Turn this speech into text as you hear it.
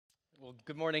Well,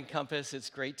 good morning, Compass. It's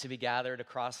great to be gathered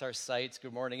across our sites.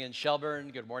 Good morning in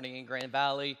Shelburne. Good morning in Grand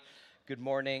Valley. Good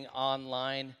morning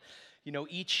online. You know,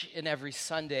 each and every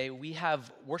Sunday, we have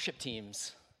worship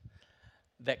teams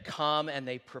that come and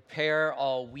they prepare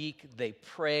all week. They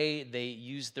pray. They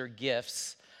use their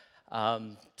gifts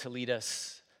to lead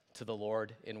us to the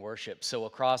Lord in worship. So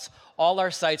across all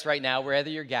our sites right now, wherever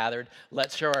you're gathered,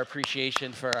 let's show our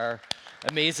appreciation for our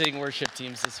amazing worship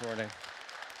teams this morning.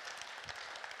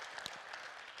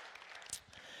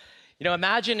 You know,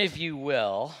 imagine, if you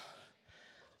will,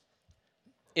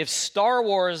 if Star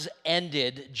Wars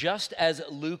ended just as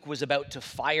Luke was about to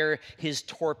fire his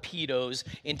torpedoes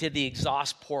into the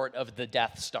exhaust port of the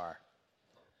Death Star.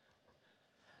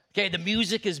 Okay, the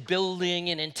music is building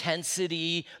in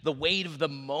intensity. The weight of the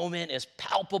moment is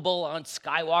palpable on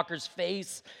Skywalker's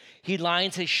face. He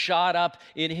lines his shot up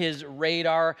in his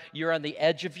radar. You're on the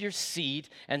edge of your seat,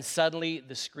 and suddenly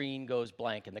the screen goes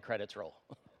blank and the credits roll.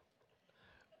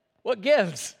 What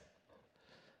gives?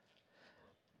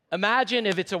 Imagine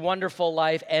if It's a Wonderful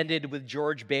Life ended with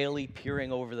George Bailey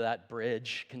peering over that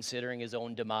bridge, considering his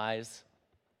own demise.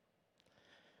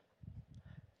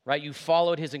 Right? You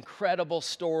followed his incredible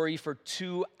story for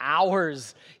 2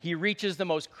 hours. He reaches the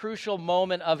most crucial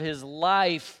moment of his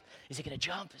life. Is he going to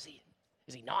jump? Is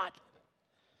he not?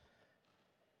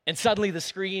 And suddenly the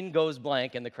screen goes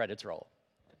blank and the credits roll.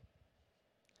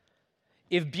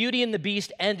 If Beauty and the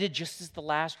Beast ended just as the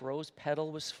last rose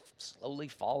petal was slowly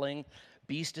falling,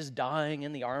 Beast is dying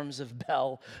in the arms of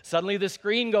Belle, suddenly the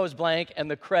screen goes blank and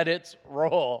the credits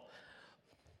roll.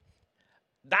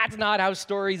 That's not how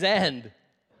stories end.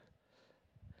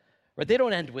 But they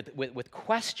don't end with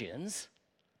questions.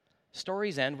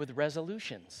 Stories end with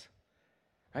resolutions.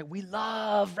 Right? We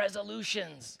love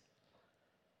resolutions.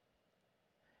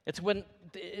 It's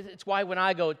why when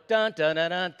I go dun dun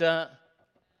dun dun dun.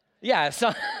 Yeah,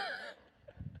 so,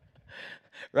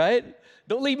 right?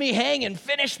 Don't leave me hanging.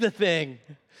 Finish the thing.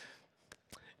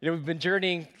 You know, we've been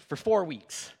journeying for 4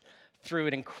 weeks through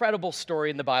an incredible story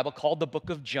in the Bible called the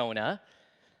Book of Jonah.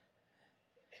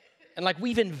 And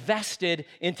we've invested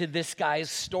into this guy's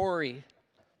story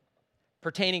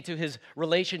pertaining to his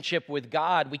relationship with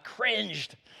God. We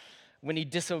cringed when he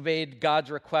disobeyed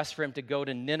God's request for him to go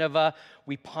to Nineveh.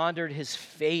 We pondered his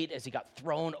fate as he got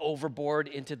thrown overboard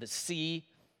into the sea.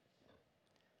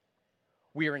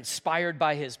 We are inspired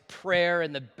by his prayer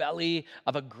in the belly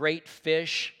of a great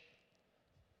fish.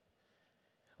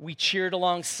 We cheered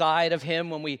alongside of him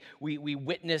when we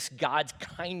witnessed God's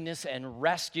kindness and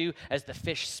rescue as the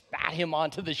fish spat him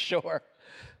onto the shore.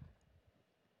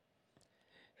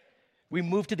 We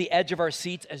move to the edge of our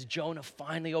seats as Jonah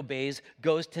finally obeys,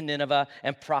 goes to Nineveh,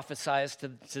 and prophesies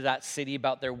to that city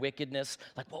about their wickedness.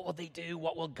 What will they do?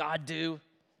 What will God do?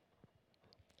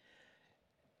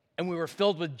 And we were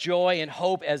filled with joy and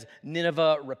hope as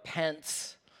Nineveh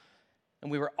repents. And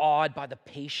we were awed by the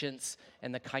patience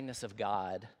and the kindness of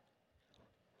God.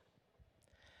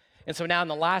 And so now in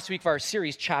the last week of our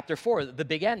series, chapter 4, the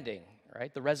big ending,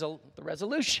 right? The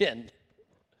resolution.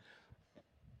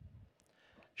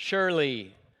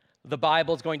 Surely the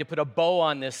Bible's going to put a bow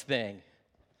on this thing.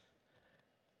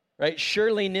 Right?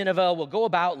 Surely Nineveh will go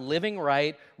about living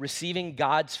right, receiving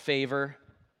God's favor.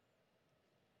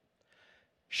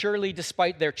 Surely,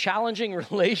 despite their challenging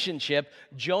relationship,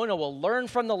 Jonah will learn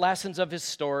from the lessons of his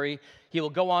story. He will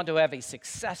go on to have a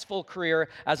successful career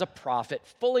as a prophet,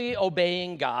 fully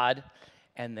obeying God,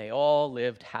 and they all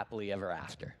lived happily ever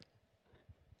after.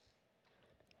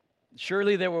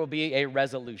 Surely there will be a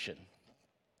resolution.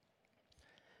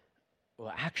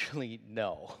 Well, actually,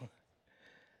 no.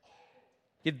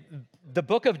 The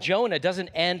book of Jonah doesn't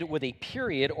end with a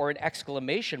period or an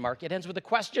exclamation mark. It ends with a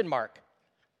question mark.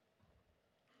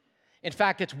 In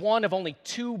fact, it's one of only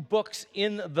 2 books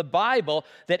in the Bible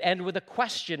that end with a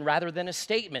question rather than a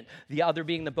statement, the other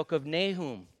being the book of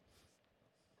Nahum.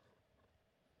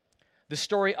 The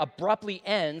story abruptly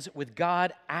ends with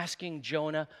God asking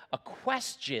Jonah a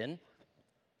question,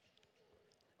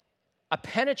 a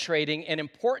penetrating and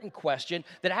important question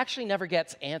that actually never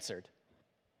gets answered.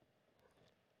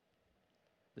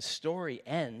 The story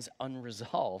ends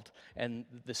unresolved, and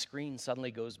the screen suddenly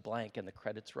goes blank and the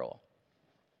credits roll.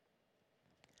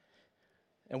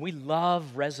 And we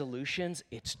love resolutions.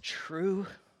 It's true.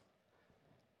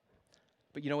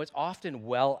 But it's often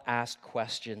well-asked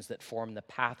questions that form the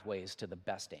pathways to the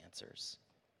best answers.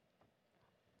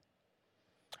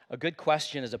 A good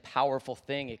question is a powerful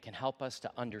thing. It can help us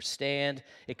to understand.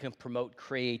 It can promote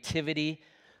creativity.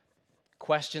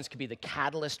 Questions can be the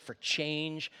catalyst for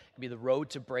change. It can be the road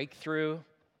to breakthrough.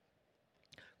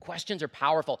 Questions are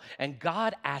powerful, and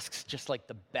God asks just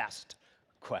the best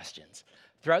questions.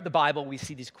 Throughout the Bible, we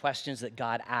see these questions that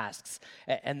God asks,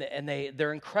 and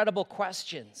they're incredible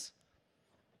questions.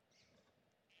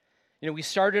 You know, we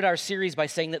started our series by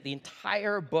saying that the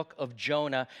entire book of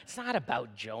Jonah, it's not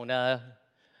about Jonah.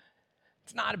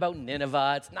 It's not about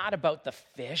Nineveh. It's not about the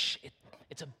fish.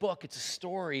 It's a book, it's a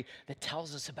story that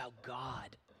tells us about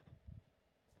God.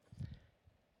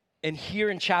 And here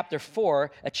in chapter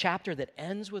 4, a chapter that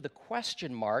ends with a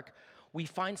question mark, we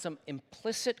find some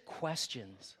implicit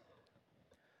questions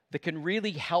that can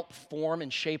really help form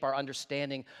and shape our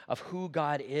understanding of who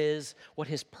God is, what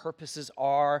his purposes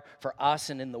are for us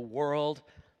and in the world.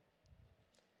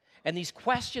 And these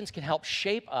questions can help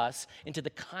shape us into the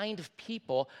kind of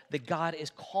people that God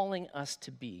is calling us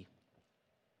to be.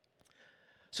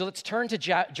 So let's turn to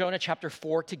Jonah chapter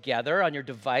 4 together on your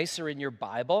device or in your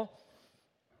Bible.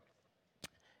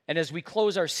 And as we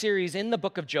close our series in the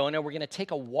book of Jonah, we're going to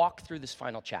take a walk through this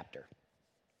final chapter.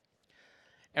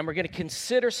 And we're going to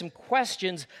consider some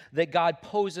questions that God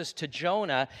poses to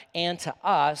Jonah and to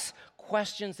us,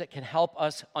 questions that can help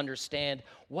us understand,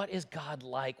 what is God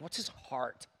like? What's his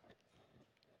heart?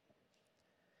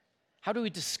 How do we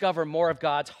discover more of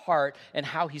God's heart and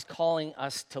how he's calling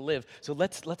us to live? So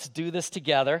let's do this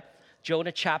together.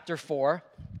 Jonah chapter 4.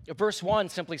 Verse 1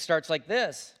 simply starts like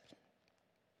this.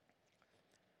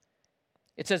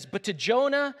 It says, "But to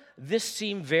Jonah this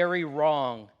seemed very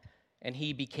wrong, and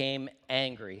he became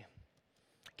angry."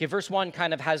 Okay, verse 1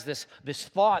 kind of has this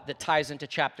thought that ties into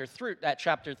chapter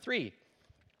 3.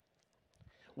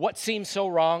 What seems so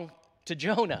wrong to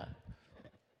Jonah?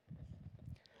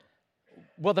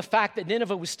 Well, the fact that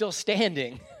Nineveh was still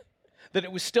standing, that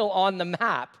it was still on the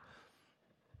map.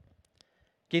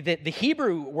 Okay, the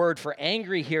Hebrew word for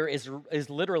angry here is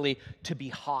literally to be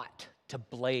hot, to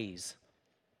blaze,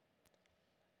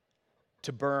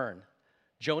 to burn.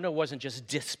 Jonah wasn't just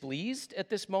displeased at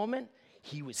this moment,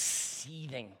 he was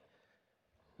seething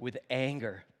with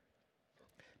anger.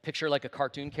 Picture like a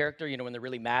cartoon character, you know, when they're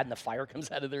really mad and the fire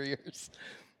comes out of their ears.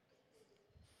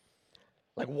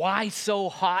 Like, why so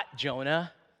hot,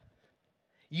 Jonah?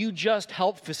 You just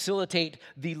helped facilitate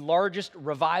the largest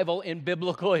revival in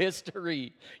biblical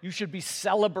history. You should be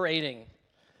celebrating.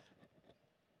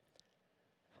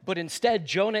 But instead,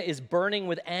 Jonah is burning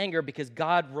with anger because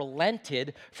God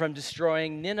relented from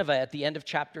destroying Nineveh at the end of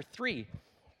chapter 3.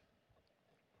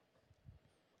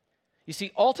 You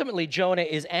see, ultimately, Jonah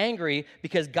is angry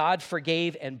because God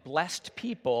forgave and blessed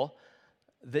people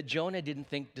that Jonah didn't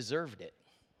think deserved it.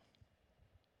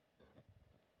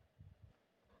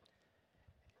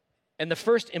 And the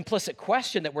first implicit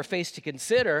question that we're faced to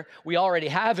consider, we already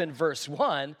have in verse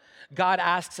 1. God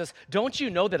asks us, "Don't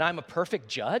you know that I'm a perfect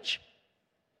judge?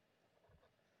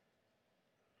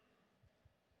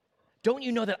 Don't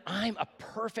you know that I'm a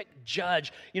perfect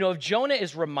judge?" You know, if Jonah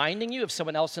is reminding you of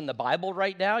someone else in the Bible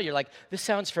right now, you're like, this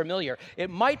sounds familiar. It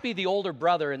might be the older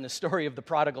brother in the story of the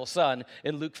prodigal son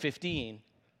in Luke 15.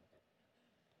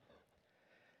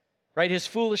 Right, his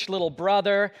foolish little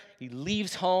brother, he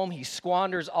leaves home, he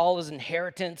squanders all his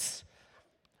inheritance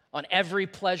on every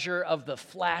pleasure of the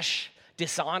flesh,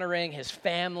 dishonoring his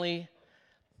family,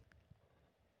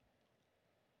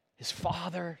 his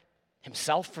father,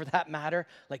 himself for that matter,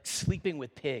 like sleeping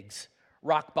with pigs,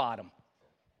 rock bottom.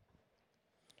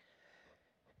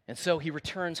 And so he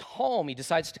returns home, he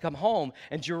decides to come home,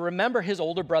 and do you remember his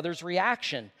older brother's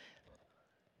reaction?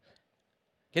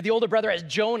 Okay, the older brother has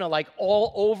Jonah like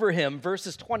all over him.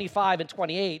 Verses 25 and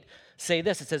 28 say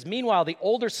this. It says, "Meanwhile, the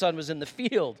older son was in the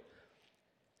field.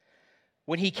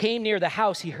 When he came near the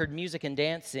house, he heard music and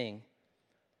dancing.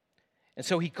 And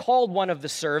so he called one of the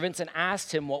servants and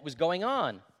asked him what was going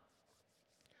on.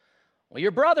 'Well,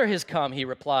 your brother has come,' he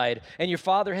replied, 'and your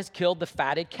father has killed the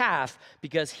fatted calf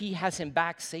because he has him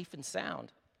back safe and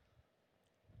sound.'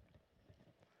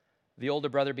 The older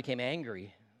brother became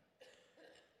angry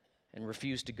and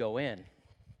refused to go in.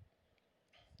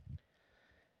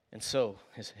 And so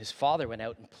his father went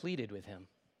out and pleaded with him."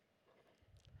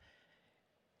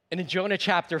 And in Jonah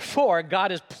chapter 4,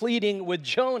 God is pleading with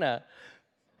Jonah.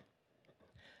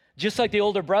 Just like the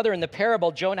older brother in the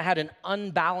parable, Jonah had an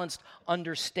unbalanced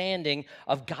understanding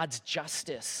of God's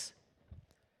justice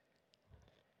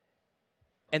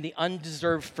and the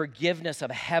undeserved forgiveness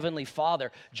of a heavenly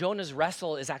Father. Jonah's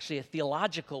wrestle is actually a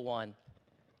theological one.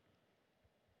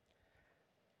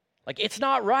 Like, it's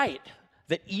not right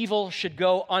that evil should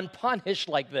go unpunished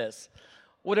like this.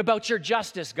 What about your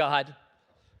justice, God?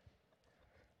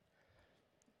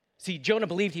 See, Jonah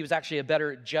believed he was actually a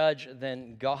better judge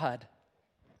than God.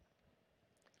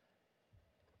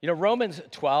 You know, Romans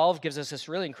 12 gives us this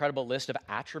really incredible list of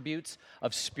attributes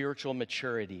of spiritual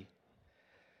maturity.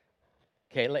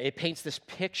 Okay, it paints this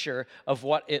picture of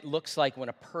what it looks like when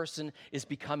a person is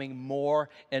becoming more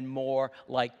and more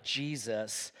like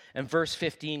Jesus. And verse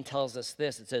 15 tells us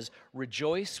this. It says,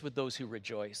 rejoice with those who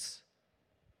rejoice,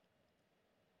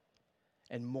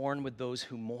 and mourn with those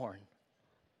who mourn.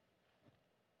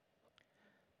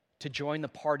 To join the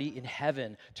party in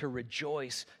heaven, to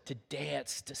rejoice, to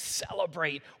dance, to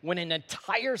celebrate. When an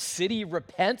entire city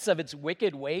repents of its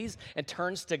wicked ways and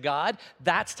turns to God,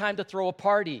 that's time to throw a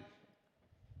party.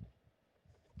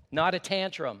 Not a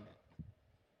tantrum.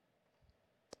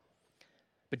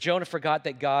 But Jonah forgot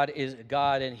that God is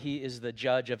God and he is the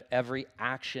judge of every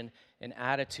action and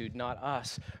attitude, not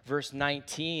us. Verse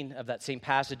 19 of that same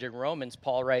passage in Romans,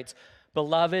 Paul writes,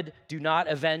 beloved, do not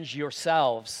avenge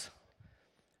yourselves.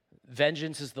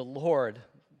 Vengeance is the Lord.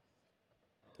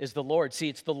 See,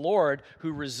 it's the Lord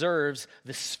who reserves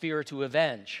the sphere to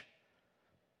avenge.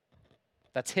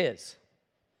 That's his.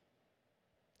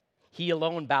 He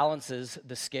alone balances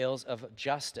the scales of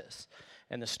justice.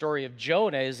 And the story of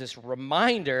Jonah is this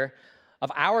reminder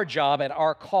of our job and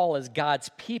our call as God's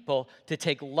people to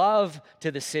take love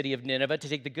to the city of Nineveh, to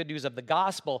take the good news of the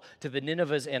gospel to the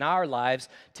Ninevehs in our lives,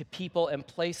 to people and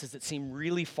places that seem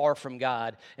really far from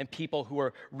God and people who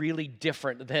are really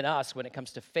different than us when it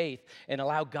comes to faith, and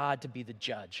allow God to be the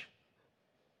judge.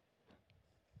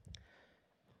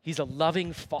 He's a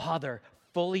loving father,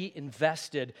 fully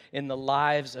invested in the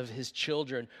lives of his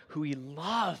children, who he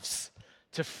loves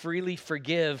to freely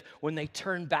forgive when they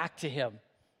turn back to him.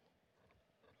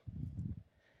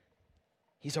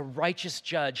 He's a righteous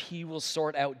judge. He will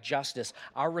sort out justice.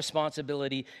 Our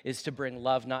responsibility is to bring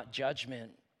love, not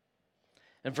judgment.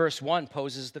 And verse 1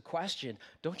 poses the question,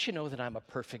 don't you know that I'm a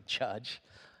perfect judge?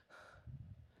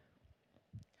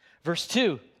 Verse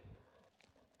 2,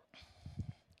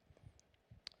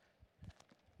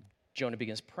 Jonah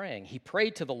begins praying. He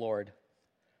prayed to the Lord.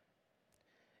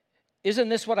 Isn't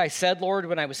this what I said, Lord,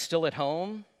 when I was still at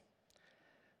home?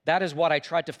 That is what I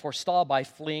tried to forestall by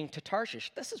fleeing to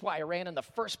Tarshish. This is why I ran in the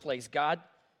first place, God.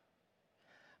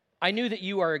 I knew that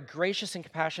you are a gracious and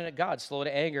compassionate God, slow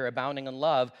to anger, abounding in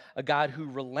love, a God who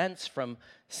relents from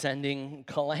sending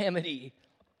calamity.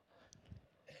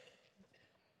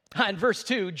 In verse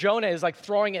 2, Jonah is like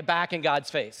throwing it back in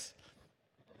God's face.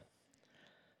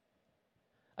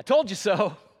 I told you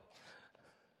so.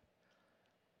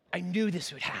 I knew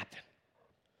this would happen.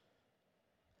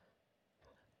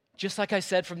 Just like I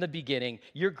said from the beginning,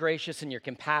 you're gracious and you're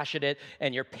compassionate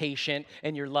and you're patient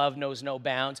and your love knows no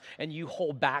bounds, and you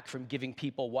hold back from giving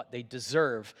people what they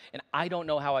deserve. And I don't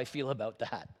know how I feel about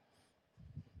that.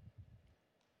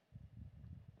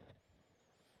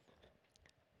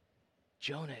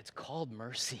 Jonah, it's called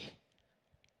mercy.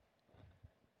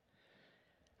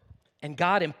 And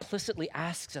God implicitly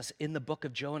asks us in the book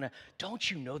of Jonah, don't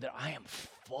you know that I am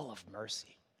full of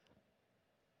mercy?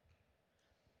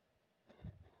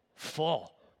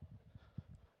 Full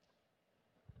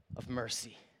of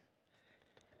mercy.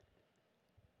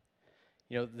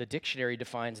 You know, the dictionary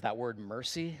defines that word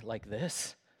mercy like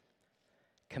this: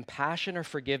 compassion or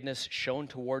forgiveness shown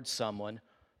towards someone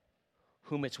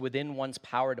whom it's within one's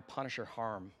power to punish or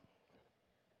harm.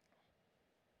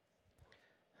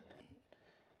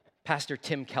 Pastor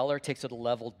Tim Keller takes it a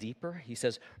level deeper. He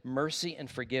says, mercy and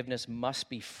forgiveness must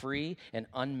be free and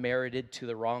unmerited to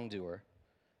the wrongdoer.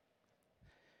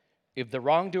 If the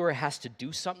wrongdoer has to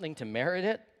do something to merit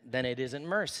it, then it isn't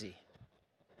mercy.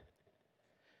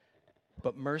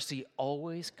 But mercy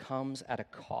always comes at a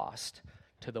cost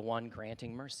to the one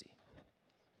granting mercy.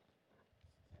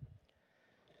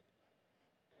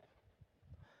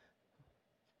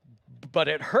 But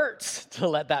it hurts to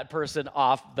let that person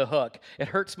off the hook. It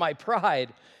hurts my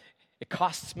pride. It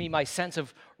costs me my sense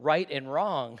of right and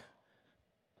wrong.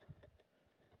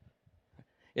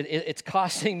 It's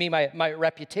costing me my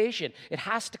reputation. It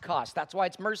has to cost. That's why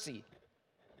it's mercy.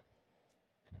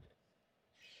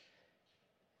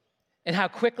 And how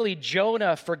quickly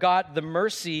Jonah forgot the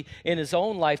mercy in his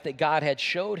own life that God had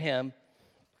showed him.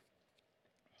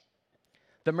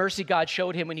 The mercy God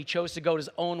showed him when he chose to go his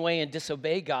own way and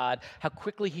disobey God. How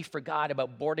quickly he forgot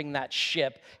about boarding that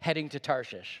ship heading to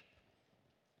Tarshish.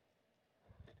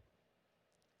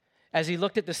 As he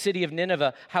looked at the city of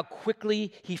Nineveh, how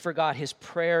quickly he forgot his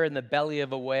prayer in the belly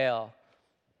of a whale.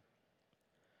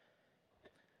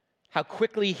 How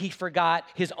quickly he forgot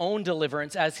his own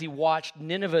deliverance as he watched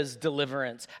Nineveh's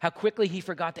deliverance. How quickly he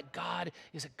forgot that God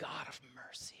is a God of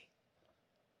mercy.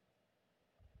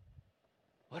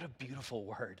 What a beautiful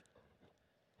word.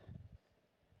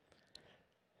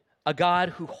 A God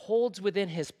who holds within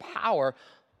his power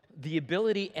the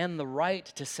ability and the right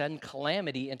to send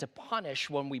calamity and to punish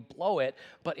when we blow it,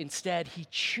 but instead he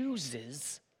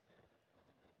chooses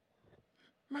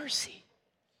mercy.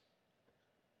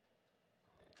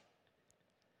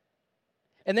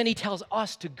 And then he tells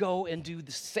us to go and do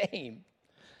the same.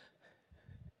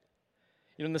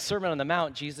 In the Sermon on the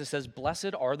Mount, Jesus says,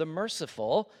 "Blessed are the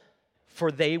merciful,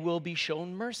 for they will be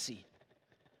shown mercy."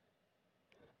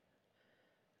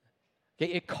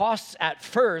 Okay, it costs at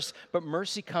first, but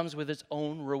mercy comes with its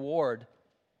own reward.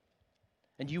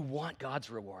 And you want God's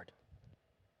reward.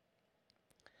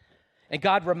 And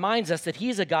God reminds us that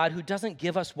He's a God who doesn't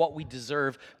give us what we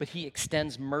deserve, but He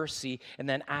extends mercy and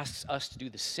then asks us to do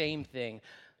the same thing.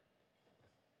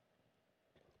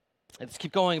 Let's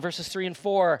keep going, verses 3 and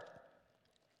 4.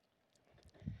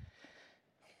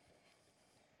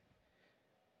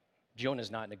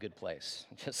 Jonah's not in a good place,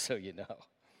 just so you know.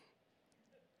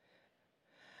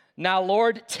 "Now,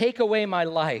 Lord, take away my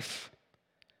life,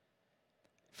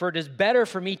 for it is better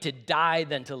for me to die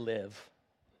than to live."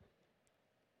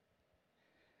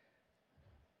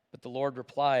 But the Lord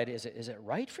replied, is it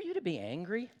right for you to be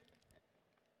angry?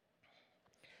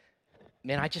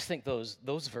 Man, I just think those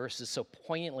verses so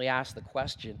poignantly ask the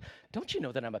question, don't you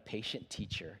know that I'm a patient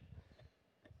teacher?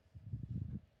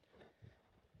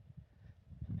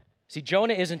 See,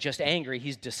 Jonah isn't just angry,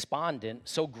 he's despondent.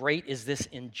 So great is this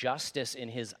injustice in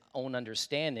his own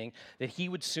understanding that he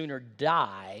would sooner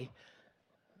die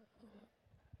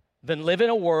than live in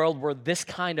a world where this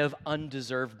kind of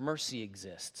undeserved mercy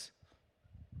exists.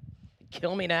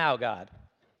 Kill me now, God.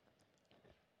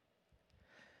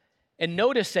 And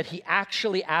notice that he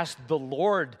actually asked the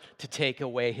Lord to take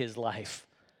away his life.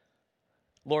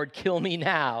 "Lord, kill me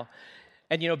now."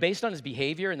 And based on his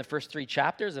behavior in the first 3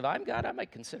 chapters, if I'm God, I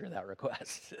might consider that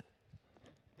request.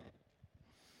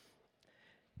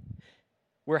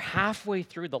 We're halfway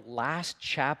through the last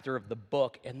chapter of the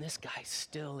book, and this guy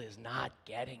still is not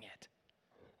getting it.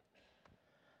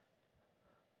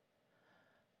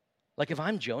 Like, if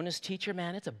I'm Jonah's teacher,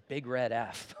 man, it's a big red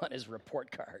F on his report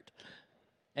card.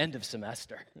 End of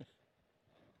semester.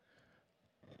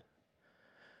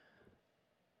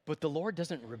 But the Lord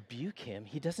doesn't rebuke him.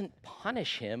 He doesn't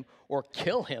punish him or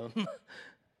kill him.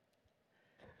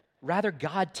 Rather,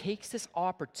 God takes this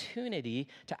opportunity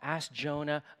to ask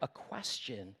Jonah a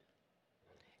question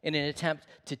in an attempt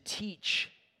to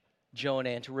teach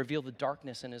Jonah and to reveal the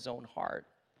darkness in his own heart.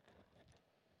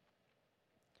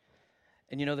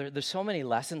 And there's so many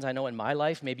lessons I know in my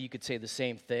life, maybe you could say the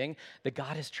same thing, that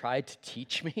God has tried to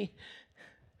teach me.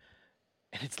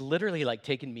 And it's literally like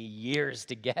taken me years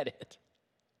to get it.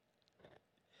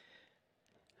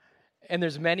 And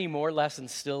there's many more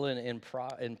lessons still in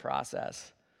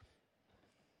process.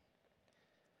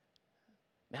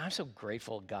 Man, I'm so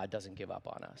grateful God doesn't give up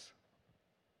on us.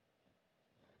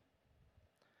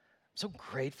 I'm so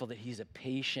grateful that He's a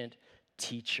patient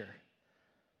teacher.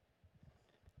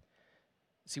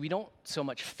 See, we don't so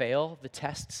much fail the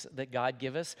tests that God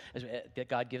gives us, as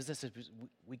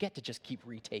we get to just keep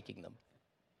retaking them.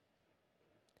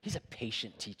 He's a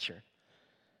patient teacher.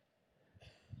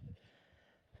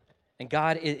 And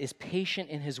God is patient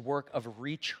in His work of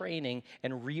retraining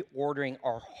and reordering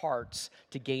our hearts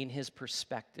to gain His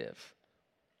perspective.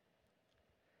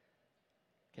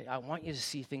 Okay, I want you to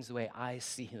see things the way I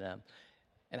see them,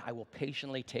 and I will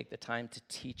patiently take the time to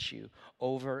teach you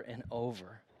over and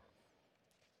over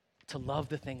to love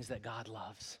the things that God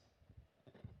loves.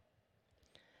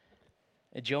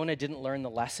 And Jonah didn't learn the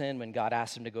lesson when God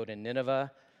asked him to go to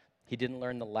Nineveh. He didn't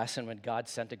learn the lesson when God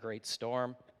sent a great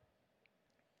storm.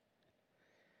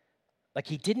 Like,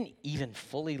 he didn't even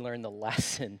fully learn the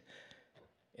lesson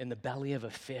in the belly of a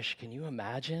fish. Can you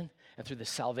imagine? And through the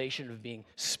salvation of being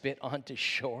spit onto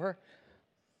shore.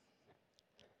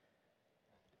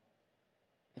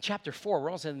 In chapter 4, we're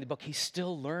almost in the book, he's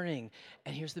still learning.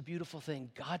 And here's the beautiful thing,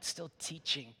 God's still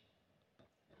teaching.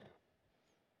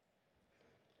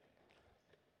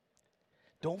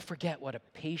 Don't forget what a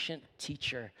patient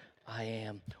teacher I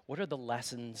am. What are the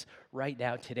lessons right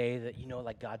now today that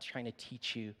like God's trying to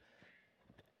teach you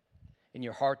in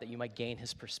your heart that you might gain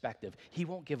His perspective? He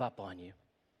won't give up on you.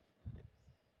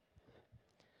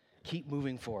 Keep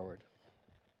moving forward.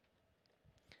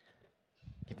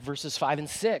 Verses 5 and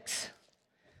 6.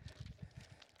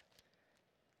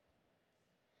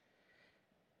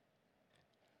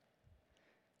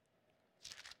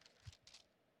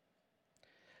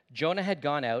 Jonah had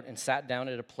gone out and sat down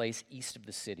at a place east of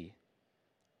the city.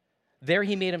 There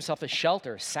he made himself a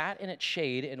shelter, sat in its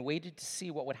shade, and waited to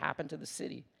see what would happen to the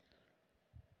city.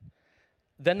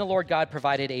 Then the Lord God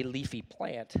provided a leafy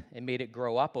plant and made it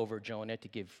grow up over Jonah to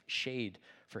give shade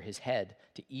for his head,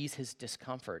 to ease his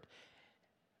discomfort.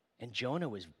 And Jonah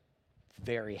was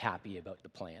very happy about the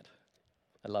plant.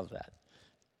 I love that.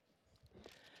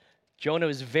 Jonah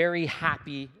was very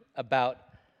happy about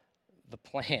the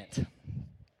plant.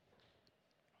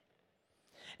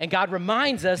 And God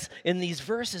reminds us in these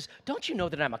verses, don't you know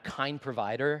that I'm a kind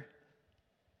provider?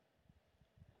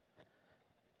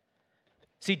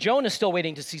 See, Jonah's still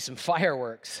waiting to see some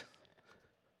fireworks.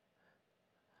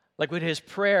 Like, would his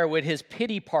prayer, would his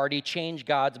pity party change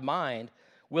God's mind?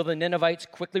 Will the Ninevites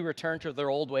quickly return to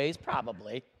their old ways?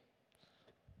 Probably.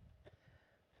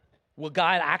 Will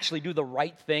God actually do the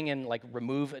right thing and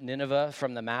remove Nineveh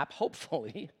from the map?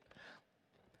 Hopefully.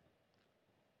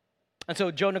 And so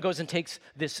Jonah goes and takes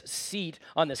this seat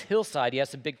on this hillside. He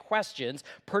has some big questions,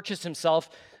 perches himself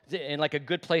in a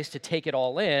good place to take it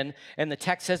all in. And the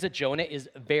text says that Jonah is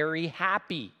very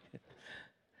happy.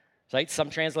 Right? Some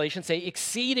translations say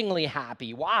exceedingly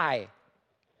happy. Why?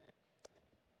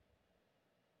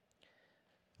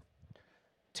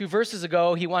 2 verses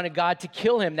ago, he wanted God to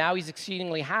kill him. Now he's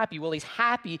exceedingly happy. Well, he's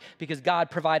happy because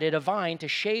God provided a vine to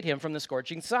shade him from the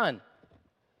scorching sun.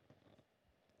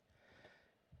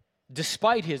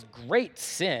 Despite his great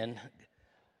sin,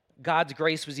 God's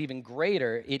grace was even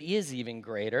greater. It is even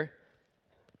greater.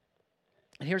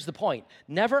 And here's the point.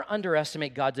 Never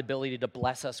underestimate God's ability to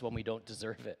bless us when we don't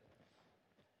deserve it.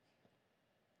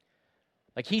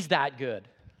 He's that good.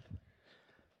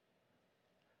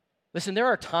 Listen, there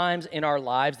are times in our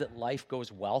lives that life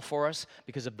goes well for us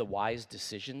because of the wise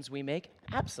decisions we make.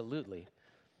 Absolutely.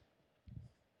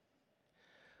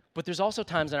 But there's also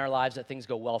times in our lives that things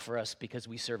go well for us because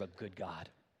we serve a good God.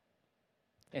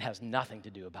 It has nothing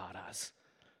to do about us.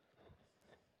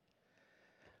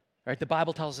 Right? The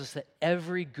Bible tells us that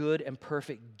every good and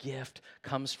perfect gift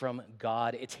comes from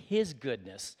God. It's His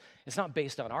goodness. It's not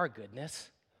based on our goodness.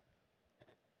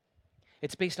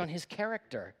 It's based on His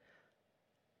character.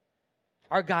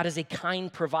 Our God is a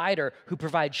kind provider who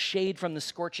provides shade from the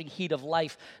scorching heat of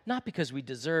life, not because we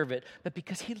deserve it, but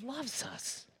because He loves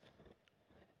us.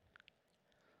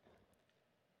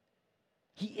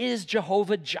 He is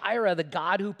Jehovah Jireh, the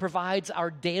God who provides our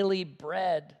daily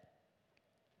bread.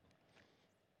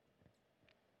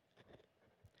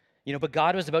 But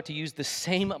God was about to use the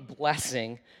same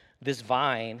blessing, this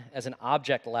vine, as an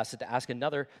object lesson to ask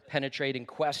another penetrating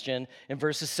question in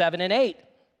verses 7 and 8.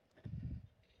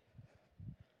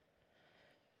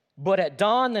 But at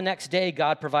dawn the next day,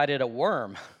 God provided a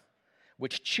worm,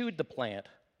 which chewed the plant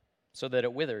so that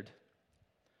it withered.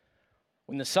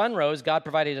 When the sun rose, God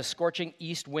provided a scorching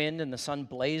east wind, and the sun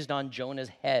blazed on Jonah's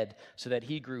head so that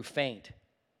he grew faint.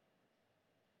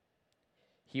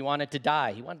 He wanted to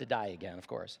die. He wanted to die again, of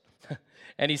course.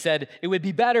 And he said, "It would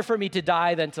be better for me to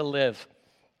die than to live."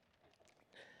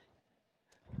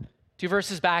 2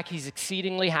 verses back, he's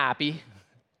exceedingly happy.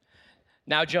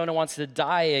 Now Jonah wants to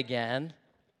die again.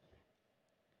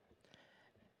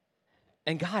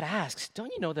 And God asks,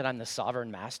 "Don't you know that I'm the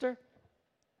sovereign master?"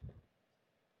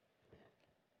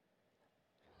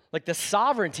 The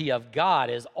sovereignty of God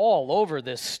is all over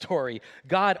this story.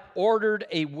 God ordered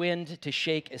a wind to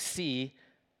shake a sea,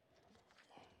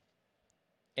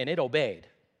 and it obeyed.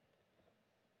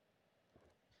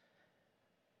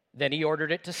 Then He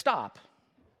ordered it to stop,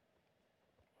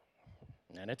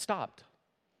 and it stopped.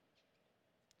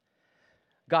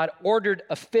 God ordered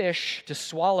a fish to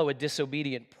swallow a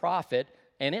disobedient prophet,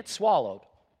 and it swallowed.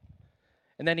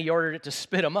 And then He ordered it to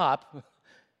spit him up,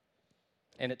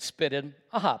 and it spit him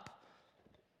up.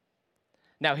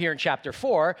 Now here in chapter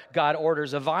 4, God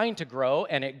orders a vine to grow,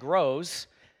 and it grows.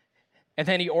 And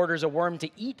then He orders a worm to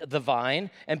eat the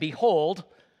vine, and behold,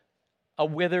 a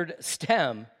withered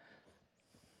stem.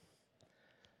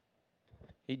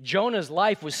 Jonah's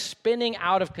life was spinning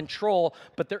out of control,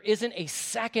 but there isn't a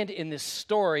second in this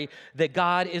story that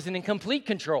God isn't in complete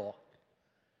control.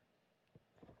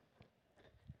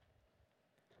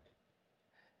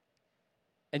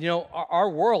 And our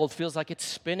world feels like it's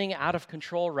spinning out of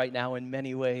control right now in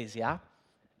many ways, yeah?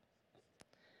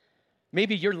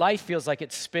 Maybe your life feels like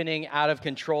it's spinning out of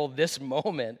control this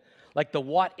moment, like the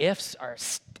what ifs are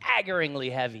staggeringly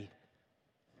heavy.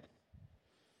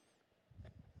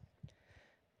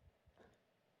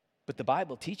 But the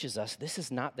Bible teaches us this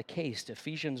is not the case.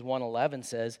 Ephesians 1:11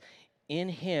 says, "In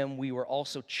Him we were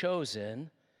also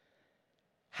chosen,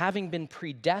 having been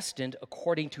predestined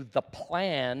according to the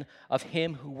plan of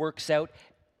Him who works out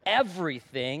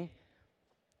everything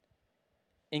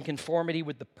in conformity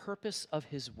with the purpose of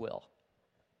His will."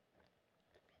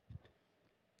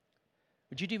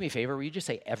 Would you do me a favor? Will you just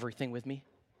say everything with me?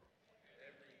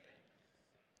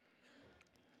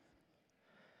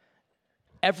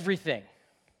 everything.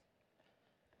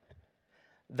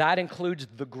 That includes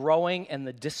the growing and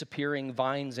the disappearing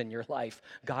vines in your life.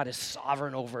 God is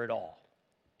sovereign over it all.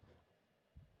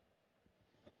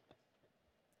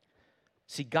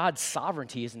 See, God's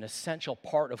sovereignty is an essential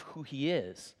part of who He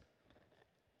is.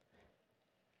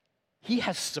 He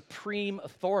has supreme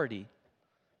authority,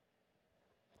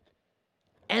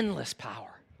 endless power.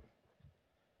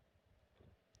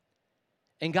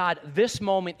 And God, this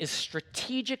moment is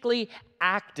strategically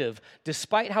active.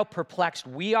 Despite how perplexed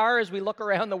we are as we look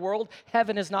around the world,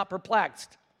 heaven is not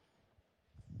perplexed.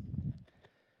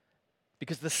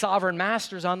 Because the sovereign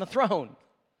master's on the throne.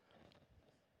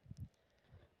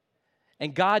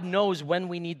 And God knows when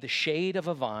we need the shade of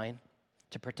a vine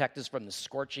to protect us from the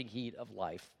scorching heat of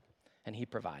life, and He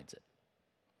provides it.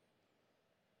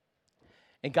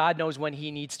 And God knows when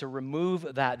He needs to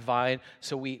remove that vine,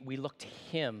 so we look to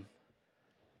Him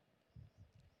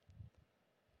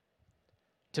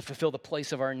to fulfill the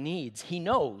place of our needs. He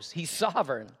knows. He's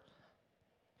sovereign.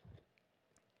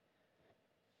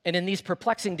 And in these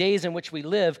perplexing days in which we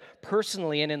live,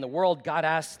 personally and in the world, God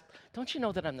asks, don't you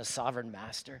know that I'm the sovereign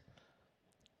master?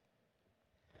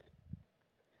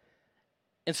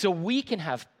 And so we can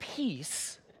have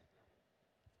peace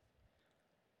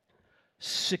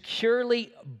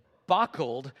securely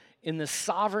buckled in the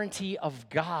sovereignty of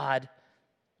God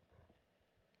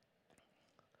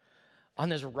on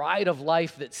this ride of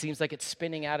life that seems like it's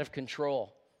spinning out of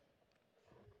control.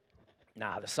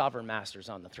 Nah, the sovereign master's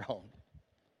on the throne.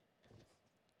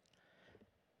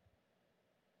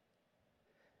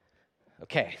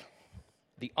 Okay,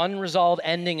 the unresolved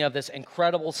ending of this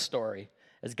incredible story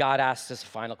as God asks us a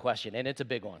final question, and it's a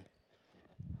big one.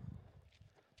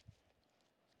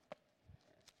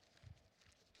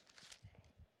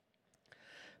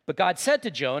 But God said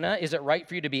to Jonah, is it right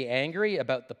for you to be angry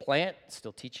about the plant?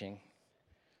 Still teaching.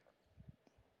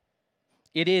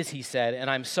 It is, he said, and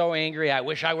I'm so angry I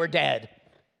wish I were dead.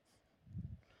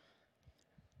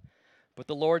 But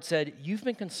the Lord said, you've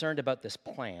been concerned about this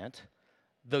plant,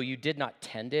 though you did not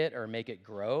tend it or make it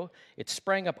grow. It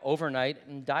sprang up overnight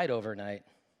and died overnight.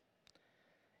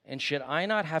 And should I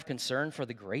not have concern for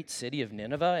the great city of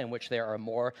Nineveh, in which there are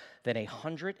more than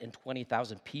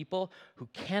 120,000 people who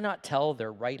cannot tell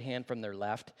their right hand from their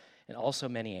left, and also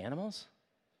many animals?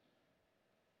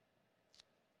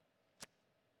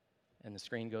 And the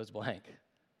screen goes blank.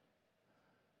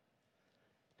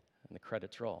 And the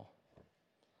credits roll.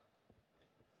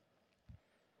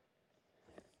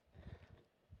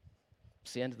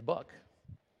 It's the end of the book.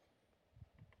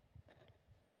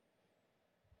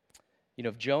 You know,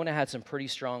 if Jonah had some pretty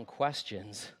strong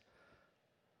questions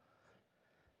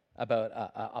about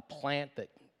a plant that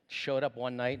showed up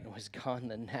one night and was gone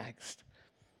the next,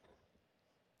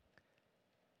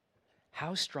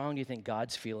 how strong do you think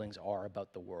God's feelings are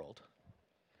about the world?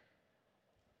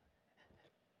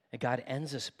 And God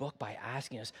ends this book by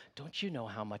asking us, don't you know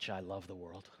how much I love the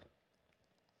world?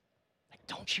 Like,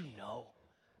 don't you know?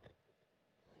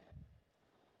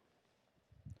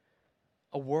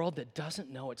 A world that doesn't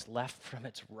know its left from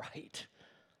its right.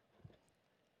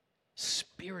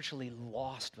 Spiritually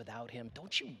lost without Him.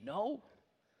 Don't you know?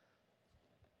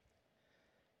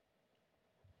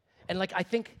 And I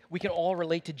think we can all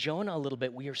relate to Jonah a little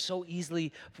bit. We are so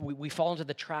easily, we fall into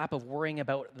the trap of worrying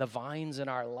about the vines in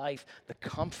our life, the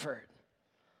comfort,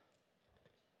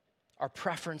 our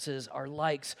preferences, our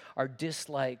likes, our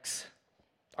dislikes,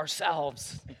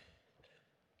 ourselves.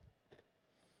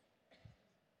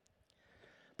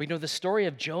 But the story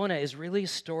of Jonah is really a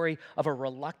story of a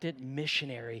reluctant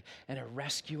missionary and a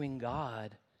rescuing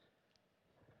God.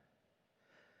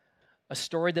 A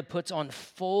story that puts on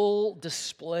full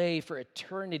display for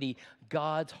eternity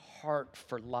God's heart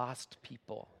for lost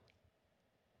people.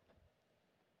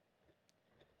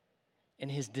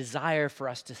 And His desire for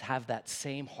us to have that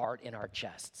same heart in our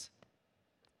chests.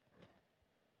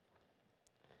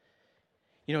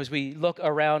 As we look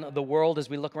around the world, as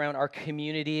we look around our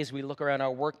communities, we look around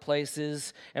our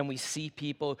workplaces, and we see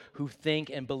people who think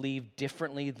and believe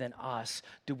differently than us,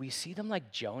 do we see them like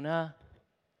Jonah?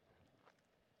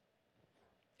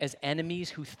 As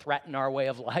enemies who threaten our way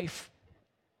of life?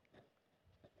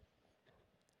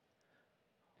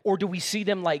 Or do we see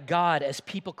them like God as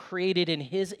people created in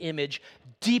His image,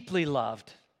 deeply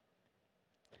loved?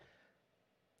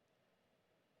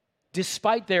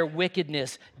 Despite their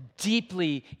wickedness,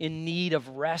 deeply in need of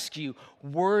rescue,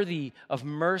 worthy of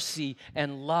mercy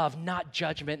and love, not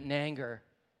judgment and anger.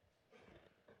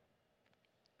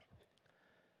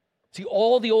 See,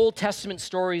 all the Old Testament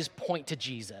stories point to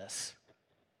Jesus.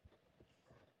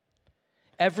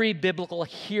 Every biblical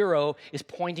hero is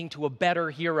pointing to a better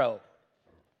hero.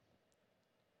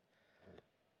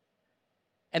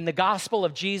 And the gospel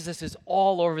of Jesus is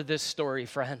all over this story,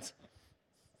 friends.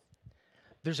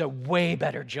 There's a way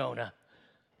better Jonah.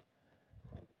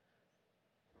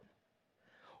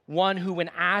 One who, when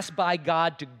asked by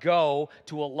God to go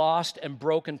to a lost and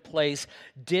broken place,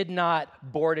 did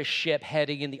not board a ship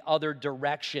heading in the other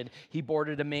direction. He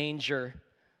boarded a manger,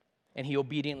 and he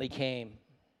obediently came.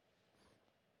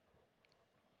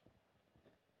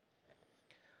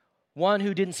 One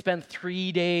who didn't spend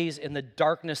 3 days in the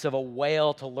darkness of a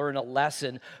whale to learn a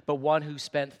lesson, but one who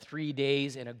spent 3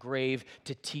 days in a grave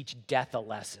to teach death a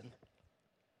lesson.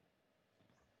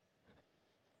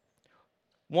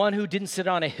 One who didn't sit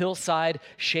on a hillside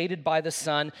shaded by the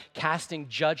sun, casting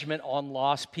judgment on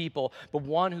lost people, but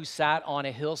one who sat on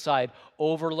a hillside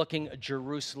overlooking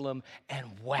Jerusalem and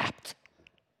wept.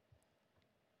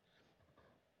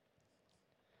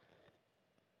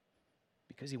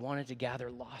 Because he wanted to gather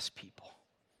lost people.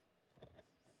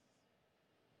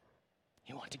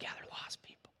 He wanted to gather lost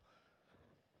people.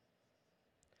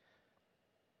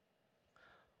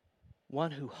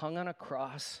 One who hung on a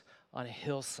cross on a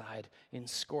hillside in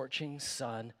scorching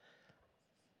sun,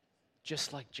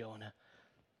 just like Jonah.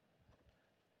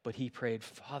 But he prayed,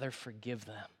 Father, forgive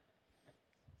them,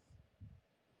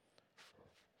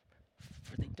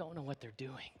 for they don't know what they're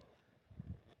doing.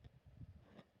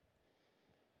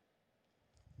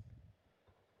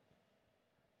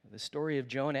 The story of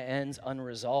Jonah ends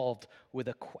unresolved with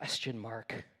a question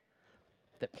mark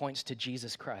that points to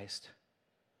Jesus Christ.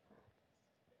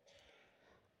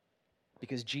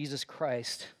 Because Jesus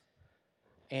Christ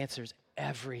answers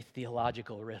every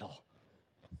theological riddle.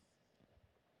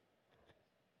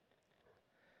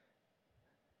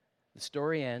 The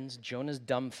story ends, Jonah's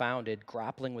dumbfounded,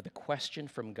 grappling with a question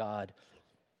from God.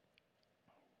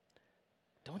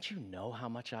 Don't you know how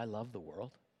much I love the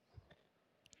world?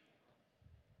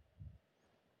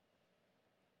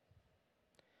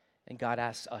 And God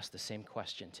asks us the same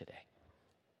question today.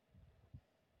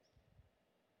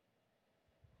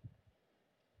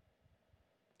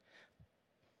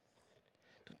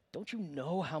 Don't you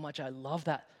know how much I love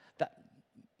that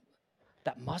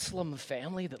Muslim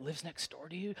family that lives next door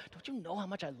to you? Don't you know how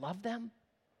much I love them?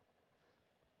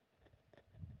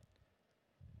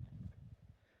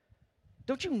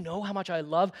 Don't you know how much I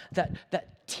love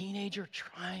that teenager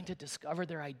trying to discover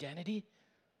their identity?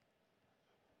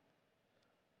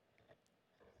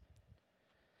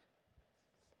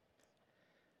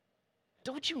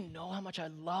 Don't you know how much I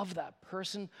love that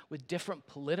person with different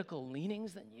political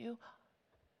leanings than you?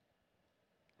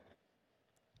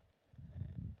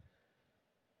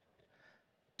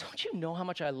 Don't you know how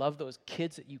much I love those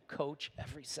kids that you coach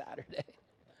every Saturday?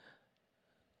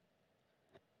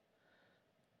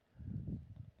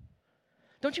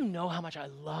 Don't you know how much I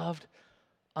loved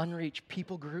unreached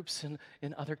people groups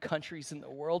in other countries in the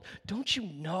world? Don't you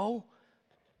know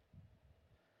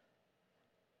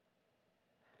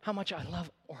how much I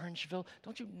love Orangeville?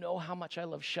 Don't you know how much I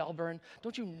love Shelburne?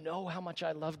 Don't you know how much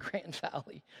I love Grand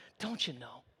Valley? Don't you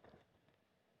know?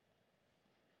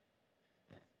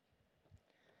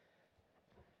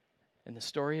 And the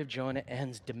story of Jonah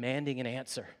ends demanding an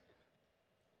answer.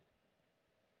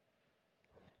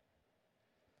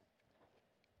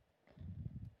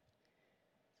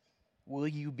 Will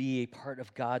you be a part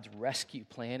of God's rescue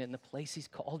plan in the place He's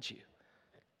called you?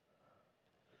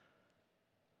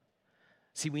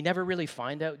 See, we never really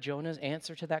find out Jonah's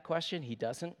answer to that question. He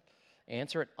doesn't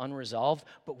answer it unresolved,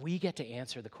 but we get to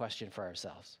answer the question for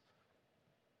ourselves.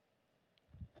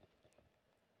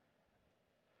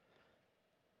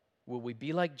 Will we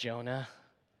be like Jonah,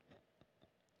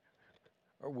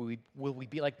 or will we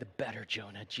be like the better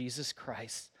Jonah, Jesus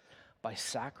Christ, by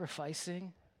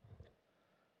sacrificing,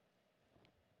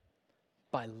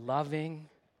 by loving,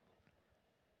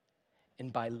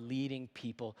 and by leading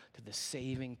people to the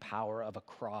saving power of a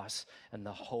cross and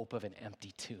the hope of an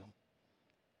empty tomb?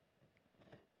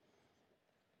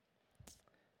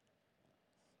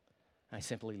 I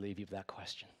simply leave you with that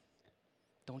question.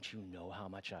 Don't you know how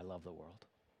much I love the world?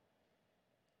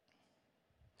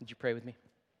 Would you pray with me?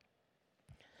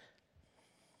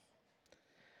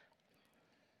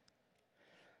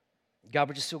 God,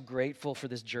 we're just so grateful for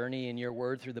this journey in your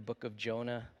word through the book of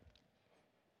Jonah.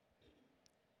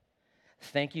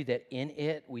 Thank you that in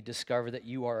it we discover that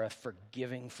you are a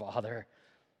forgiving Father,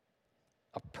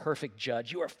 a perfect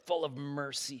judge. You are full of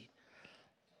mercy.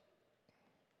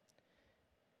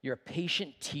 You're a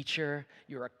patient teacher.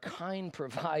 You're a kind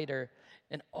provider.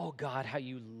 And oh God, how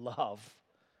you love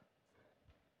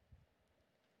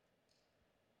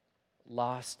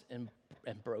lost and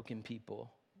broken people.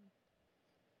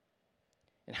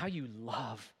 And how you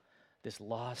love this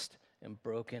lost and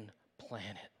broken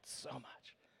planet so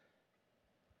much.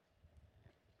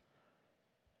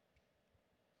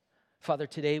 Father,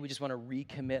 today we just want to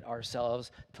recommit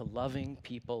ourselves to loving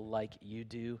people like you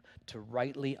do, to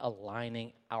rightly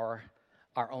aligning our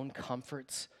own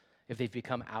comforts if they've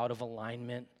become out of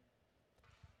alignment,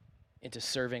 into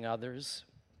serving others,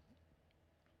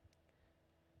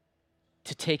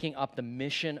 to taking up the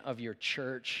mission of your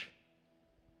church,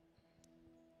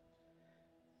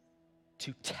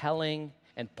 to telling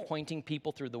and pointing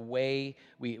people through the way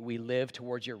we live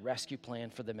towards your rescue plan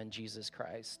for them in Jesus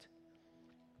Christ.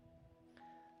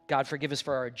 God, forgive us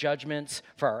for our judgments,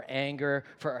 for our anger,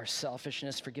 for our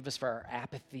selfishness. Forgive us for our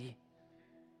apathy.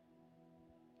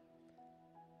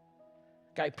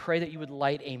 God, I pray that you would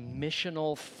light a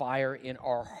missional fire in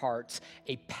our hearts,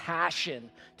 a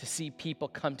passion to see people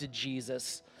come to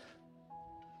Jesus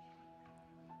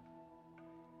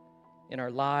in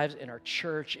our lives, in our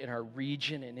church, in our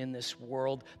region, and in this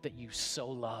world that you so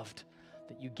loved,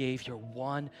 that you gave your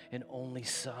one and only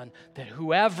Son, that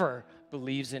whoever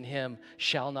believes in him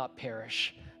shall not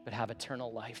perish, but have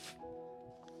eternal life.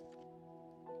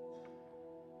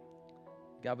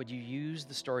 God, would you use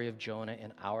the story of Jonah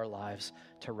in our lives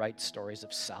to write stories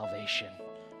of salvation?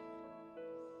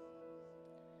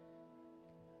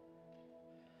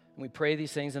 And we pray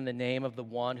these things in the name of the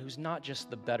one who's not just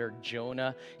the better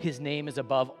Jonah. His name is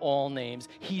above all names.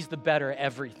 He's the better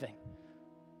everything.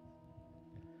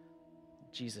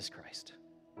 Jesus Christ.